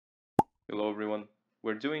Hello everyone.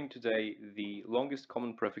 We're doing today the longest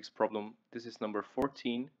common prefix problem. This is number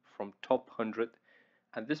 14 from top 100,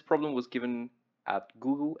 and this problem was given at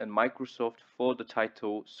Google and Microsoft for the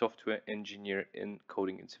title Software Engineer in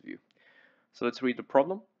Coding Interview. So let's read the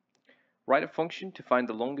problem. Write a function to find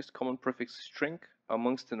the longest common prefix string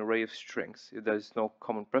amongst an array of strings. If there is no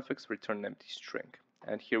common prefix, return an empty string.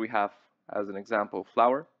 And here we have as an example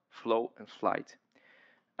flower, flow, and flight.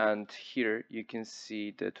 And here you can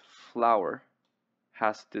see that flower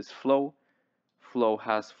has this flow, flow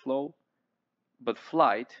has flow, but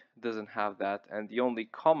flight doesn't have that, and the only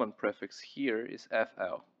common prefix here is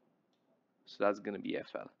FL. So that's going to be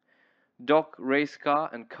FL. Doc, race car,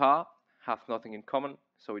 and car have nothing in common,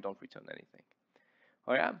 so we don't return anything.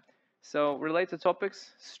 Alright, so related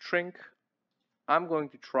topics, string. I'm going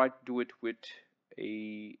to try to do it with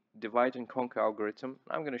a divide and conquer algorithm.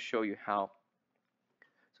 I'm going to show you how.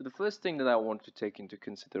 So the first thing that I want to take into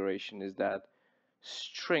consideration is that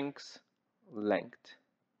strings length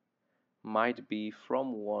might be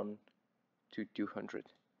from 1 to 200.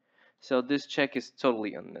 So this check is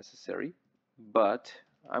totally unnecessary, but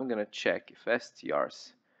I'm going to check if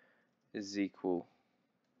strs is equal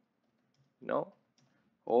no,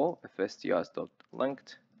 or if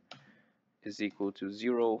strs.length is equal to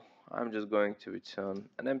 0. I'm just going to return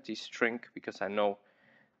an empty string because I know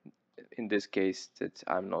in this case that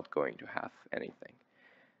I'm not going to have anything.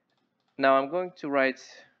 Now I'm going to write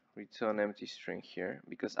return empty string here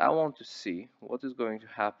because I want to see what is going to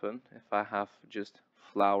happen if I have just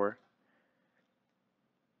flower.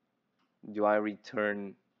 Do I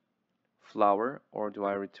return flower or do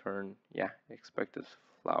I return, expected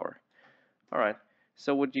flower? Alright,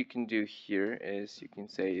 so what you can do here is you can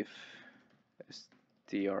say if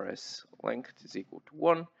strs length is equal to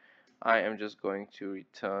 1, I am just going to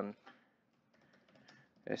return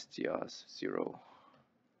strs 0.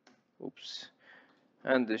 Oops.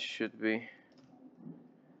 And this should be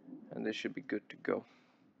good to go.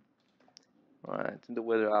 Alright, the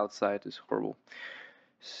weather outside is horrible,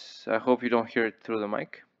 so I hope you don't hear it through the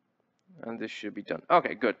mic. And this should be done.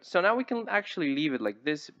 Okay, good. So now we can actually leave it like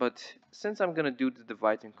this, but since I'm gonna do the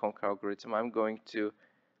divide and conquer algorithm, I'm going to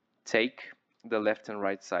take the left and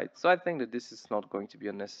right side. So I think that this is not going to be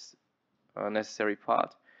a necessary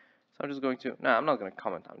part. So I'm just going to, I'm not going to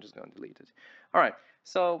comment, I'm just going to delete it. All right,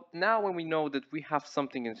 so now when we know that we have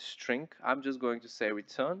something in string, I'm just going to say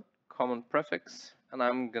return common prefix, and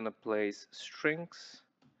I'm going to place strings.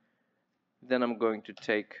 Then I'm going to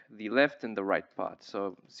take the left and the right part,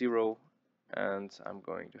 so 0, and I'm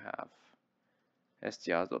going to have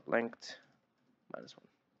strs.length -1.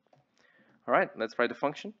 All right, let's write the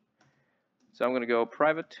function. So I'm going to go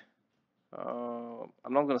private.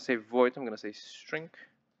 I'm not going to say void, I'm going to say string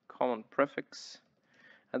common prefix,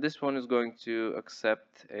 and this one is going to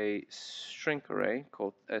accept a string array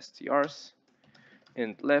called strs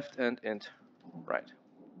int left and int right.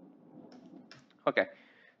 Okay,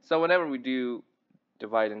 so whenever we do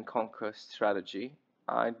divide and conquer strategy,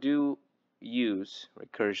 I do use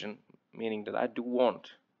recursion, meaning that I do want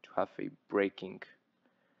to have a breaking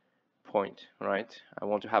point, right? I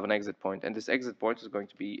want to have an exit point, and this exit point is going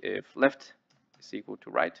to be if left is equal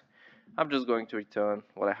to right. I'm just going to return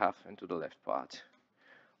what I have into the left part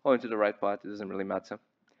or into the right part, it doesn't really matter.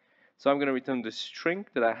 So I'm going to return the string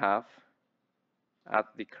that I have at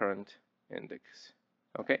the current index.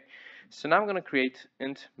 Okay, so now I'm going to create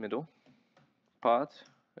int middle part.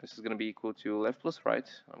 This is going to be equal to left plus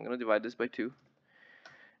right. I'm going to divide this by 2.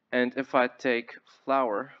 And if I take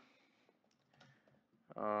flower,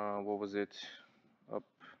 what was it? Up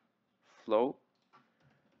flow.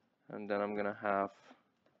 And then I'm going to have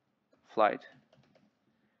flight.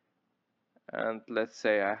 And let's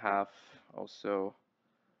say I have also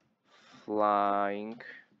flying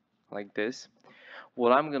like this.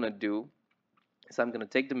 What I'm going to do is I'm going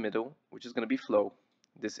to take the middle, which is going to be flow,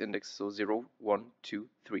 this index, so 0, 1, 2,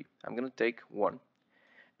 3. I'm going to take 1.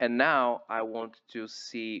 And now I want to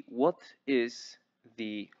see what is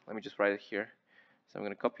the, let me just write it here. So I'm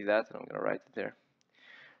going to copy that and I'm going to write it there.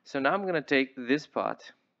 So now I'm going to take this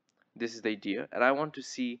part, this is the idea, and I want to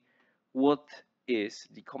see what is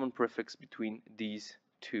the common prefix between these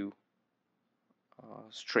two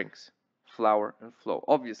strings, flower and flow.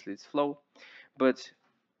 Obviously it's flow, but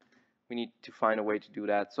we need to find a way to do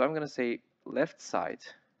that. So I'm going to say left side.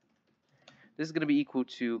 This is going to be equal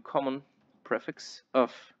to common prefix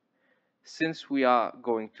of, since we are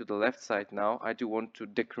going to the left side now, I do want to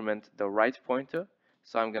decrement the right pointer.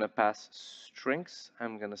 So I'm going to pass strings.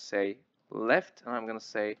 I'm going to say left, and I'm going to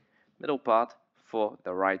say middle part for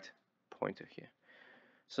the right pointer here.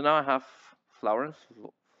 So now I have flower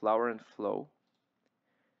and flow,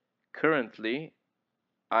 currently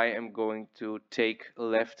I am going to take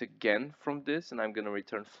left again from this, and I'm going to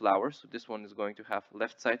return flower. So this one is going to have,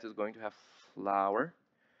 left side is going to have flower.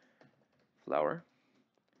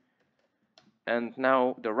 And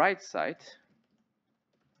now the right side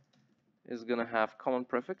is going to have common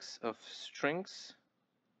prefix of strings,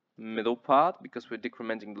 middle part, because we're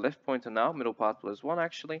decrementing the left pointer now, middle part plus 1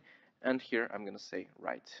 actually, and here I'm going to say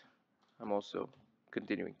right. I'm also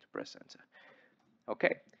continuing to press enter.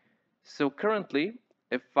 Okay, so currently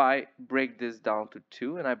if I break this down to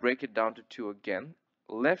 2 and I break it down to 2 again,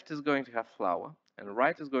 left is going to have flower and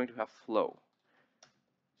right is going to have flow.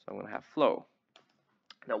 So I'm going to have flow.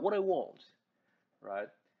 Now what I want, right?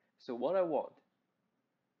 So what I want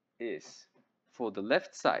is for the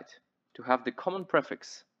left side to have the common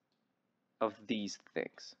prefix of these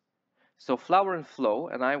things. So flower and flow,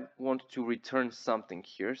 and I want to return something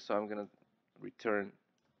here, so I'm going to return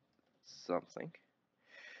something.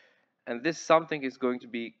 And this something is going to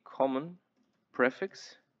be common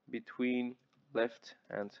prefix between left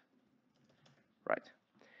and right.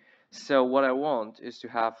 So what I want is to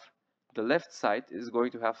have the left side is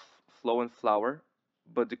going to have flow and flower,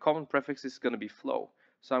 but the common prefix is going to be flow.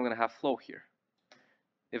 So I'm going to have flow here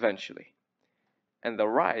eventually. And the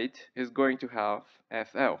right is going to have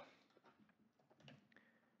FL.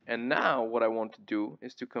 And now what I want to do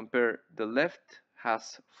is to compare the left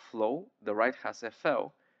has flow, the right has FL.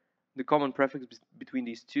 The common prefix between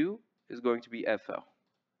these two is going to be FL.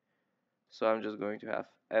 So I'm just going to have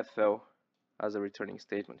FL as a returning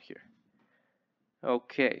statement here.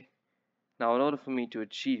 Okay, now in order for me to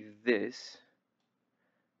achieve this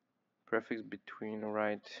prefix between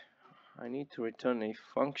right, I need to return a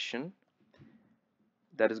function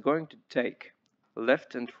that is going to take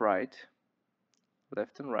left and right,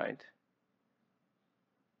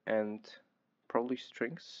 and probably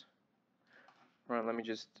strings. Right, let me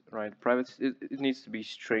just write private. It needs to be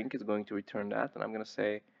string. It's going to return that, and I'm going to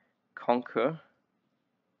say conquer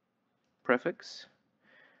prefix,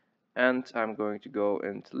 and I'm going to go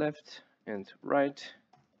into left and right,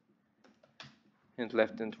 and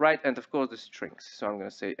left and right, and of course the strings. So I'm going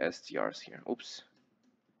to say strs here. Oops.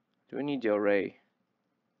 Do I need the array?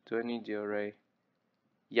 Do I need the array?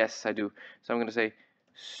 Yes, I do. So I'm going to say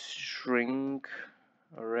string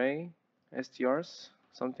array strs,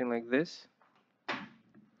 something like this.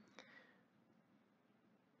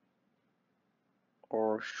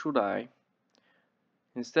 Or should I?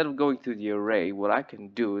 Instead of going to the array, what I can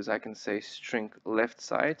do is I can say string left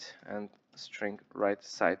side and string right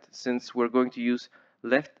side. Since we're going to use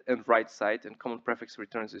left and right side and common prefix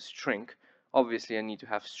returns a string, obviously I need to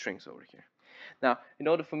have strings over here. Now, in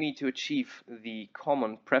order for me to achieve the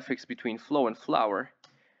common prefix between flow and flower,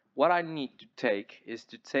 what I need to take is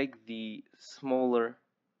to take the smaller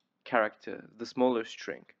character, the smaller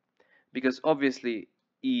string, because obviously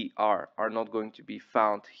ER are not going to be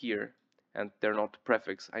found here and they're not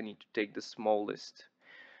prefix. I need to take the smallest.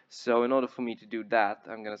 So in order for me to do that,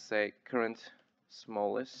 I'm going to say current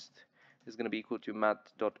smallest is going to be equal to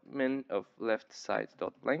mat.min of left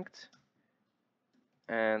side.length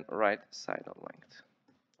and right side.length.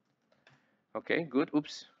 Okay, good.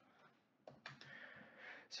 Oops.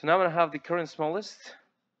 So now I'm going to have the current smallest,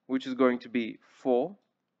 which is going to be 4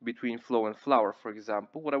 between flow and flower, for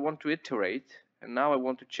example. What I want to iterate, and now I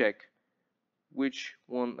want to check which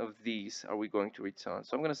one of these are we going to return.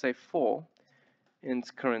 So I'm going to say 4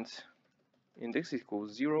 int current index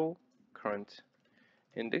equals 0, current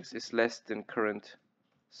index is less than current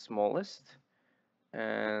smallest,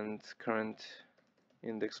 and current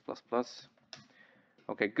index plus plus.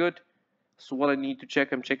 Okay, good. So what I need to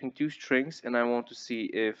check, I'm checking two strings, and I want to see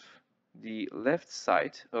if the left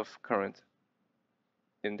side of current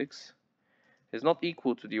index is not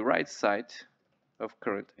equal to the right side of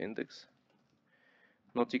current index.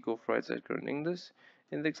 Not equal for right side current index.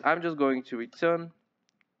 I'm just going to return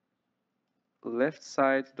left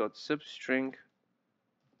side dot substring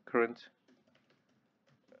current,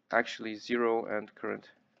 actually 0 and current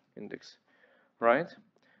index, right?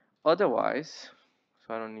 Otherwise,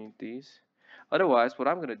 so I don't need these. Otherwise, what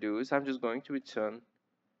I'm going to do is I'm just going to return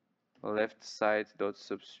left side dot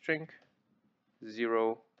substring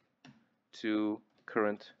 0 to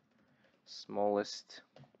current smallest.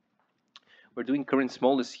 We're doing current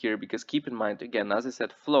smallest here because keep in mind, again, as I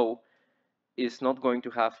said, flow is not going to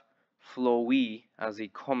have flowy as a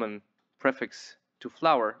common prefix to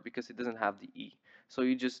flower because it doesn't have the E. So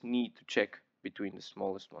you just need to check between the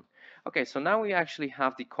smallest one. Okay, so now we actually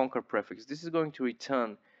have the conquer prefix. This is going to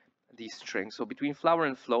return the string. So between flower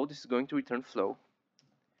and flow, this is going to return flow.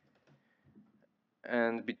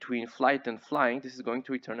 And between flight and flying, this is going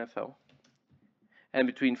to return FL. And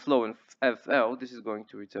between flow and FL, this is going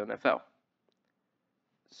to return FL.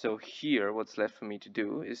 So here, what's left for me to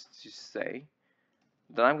do is to say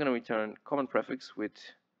that I'm going to return common prefix with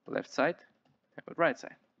left side and with right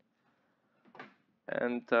side.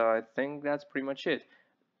 And I think that's pretty much it.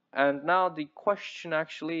 And now the question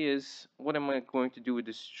actually is, what am I going to do with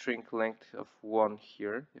the string length of 1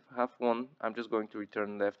 here? If I have 1, I'm just going to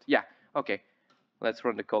return left. Yeah, okay. Let's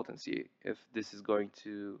run the code and see if this is going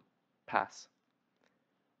to pass.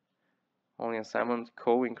 Only assignment,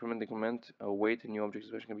 increment, decrement, await a new object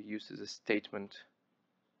expression can be used as a statement.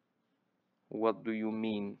 What do you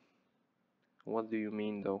mean? What do you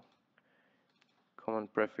mean though? Common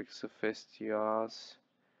prefix of STRs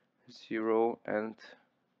 0 and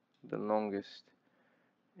the longest.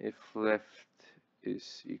 If left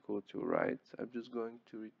is equal to right, I'm just going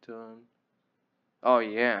to return. Oh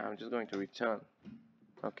yeah, I'm just going to return.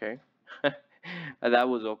 Okay. That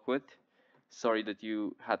was awkward. Sorry that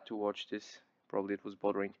you had to watch this. Probably it was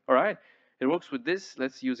bothering. Alright, it works with this.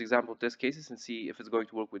 Let's use example test cases and see if it's going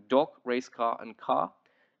to work with dog, race car, and car.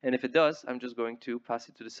 And if it does, I'm just going to pass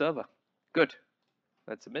it to the server. Good.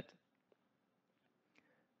 Let's submit.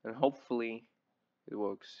 And hopefully it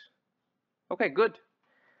works. Okay, good.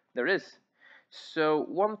 There is. So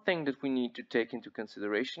one thing that we need to take into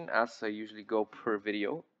consideration, as I usually go per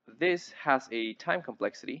video, this has a time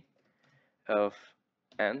complexity of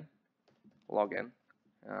n, log n.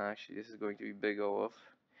 Actually, this is going to be big O of.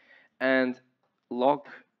 And log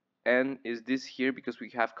n is this here because we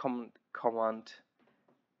have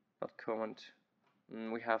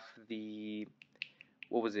we have the,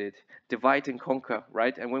 what was it? Divide and conquer,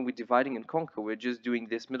 right? And when we're dividing and conquer, we're just doing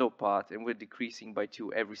this middle part and we're decreasing by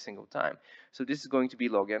 2 every single time. So this is going to be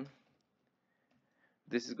log n.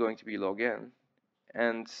 This is going to be log n.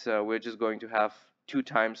 And we're just going to have 2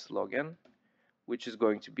 times log n, which is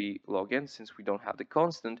going to be log n since we don't have the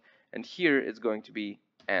constant. And here it's going to be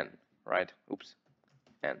n, right? Oops,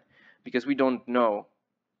 n. Because we don't know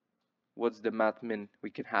what's the math min. We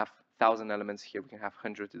can have 1,000 elements here, we can have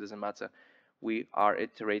 100, it doesn't matter. We are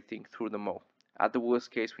iterating through them all. At the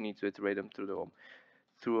worst case, we need to iterate them through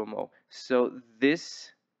them all. So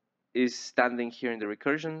this is standing here in the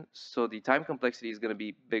recursion. So the time complexity is going to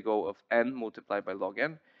be big O of n multiplied by log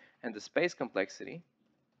n, and the space complexity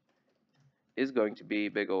is going to be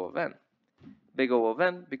big O of n. Big O of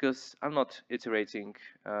n because I'm not iterating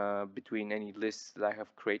between any lists that I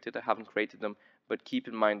have created. I haven't created them, but keep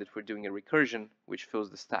in mind that we're doing a recursion which fills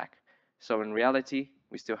the stack. So in reality,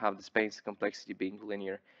 we still have the space complexity being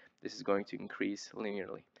linear. This is going to increase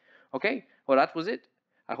linearly. Okay, well that was it.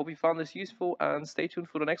 I hope you found this useful and stay tuned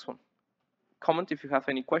for the next one. Comment if you have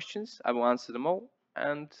any questions. I will answer them all.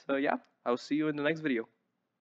 And yeah, I'll see you in the next video.